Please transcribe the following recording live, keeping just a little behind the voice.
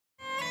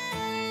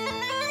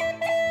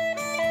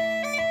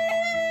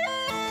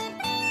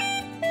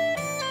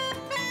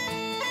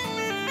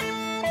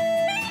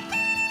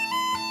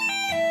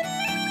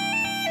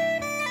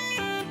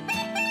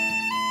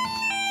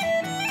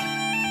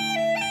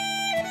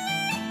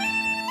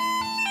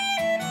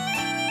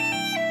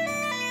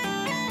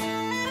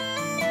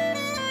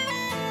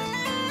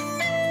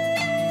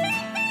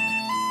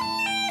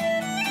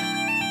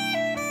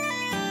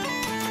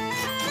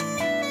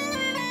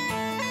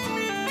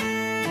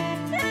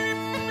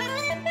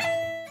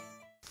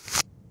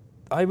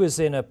I was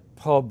in a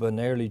pub in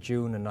early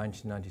June in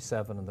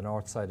 1997 on the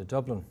north side of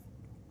Dublin,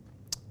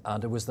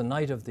 and it was the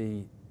night of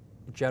the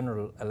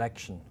general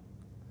election.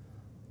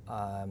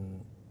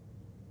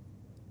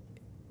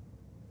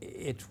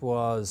 It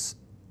was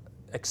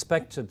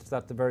expected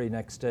that the very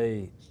next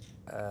day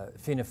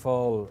Fianna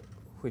Fáil,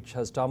 which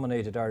has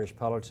dominated Irish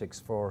politics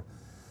for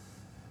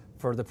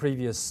the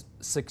previous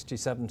 60,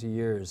 70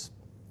 years,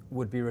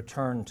 would be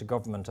returned to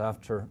government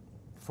after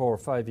 4 or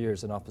 5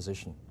 years in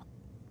opposition.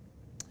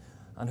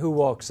 And who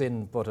walks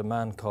in but a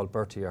man called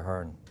Bertie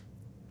Ahern.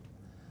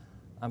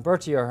 And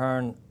Bertie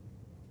Ahern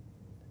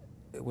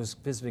was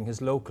visiting his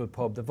local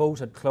pub. The vote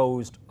had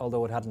closed,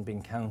 although it hadn't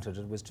been counted.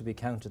 It was to be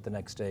counted the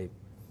next day.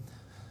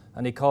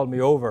 And he called me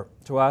over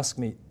to ask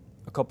me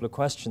a couple of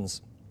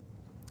questions.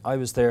 I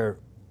was there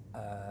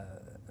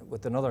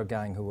with another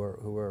gang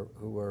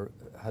who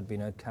had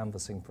been out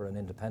canvassing for an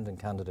independent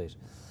candidate.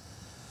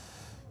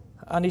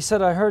 And he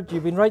said, "I heard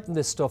you've been writing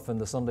this stuff in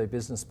the Sunday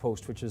Business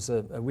Post," which is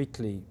a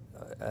weekly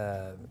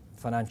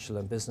financial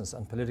and business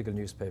and political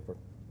newspaper,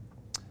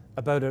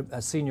 about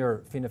a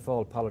senior Fianna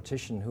Fáil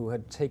politician who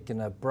had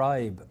taken a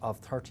bribe of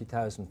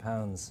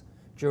 £30,000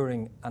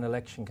 during an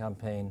election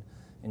campaign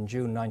in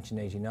June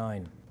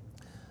 1989.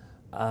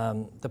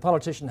 The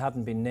politician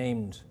hadn't been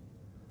named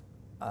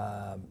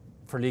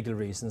for legal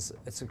reasons.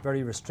 It's a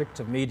very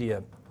restrictive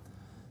media.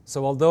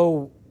 So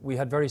although we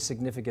had very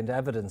significant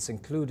evidence,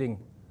 including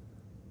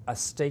a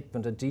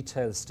statement, a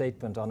detailed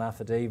statement on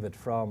affidavit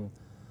from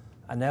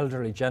an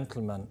elderly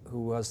gentleman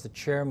who was the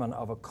chairman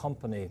of a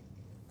company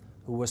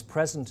who was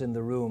present in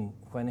the room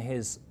when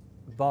his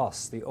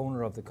boss, the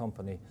owner of the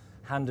company,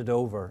 handed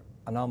over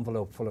an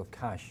envelope full of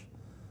cash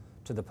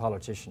to the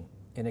politician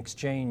in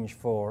exchange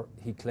for,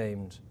 he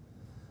claimed,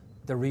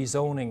 the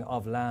rezoning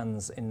of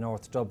lands in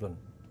North Dublin.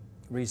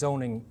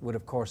 Rezoning would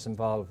of course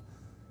involve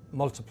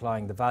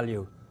multiplying the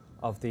value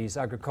of these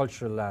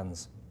agricultural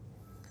lands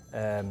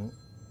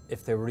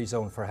if they were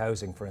rezoned for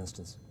housing, for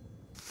instance.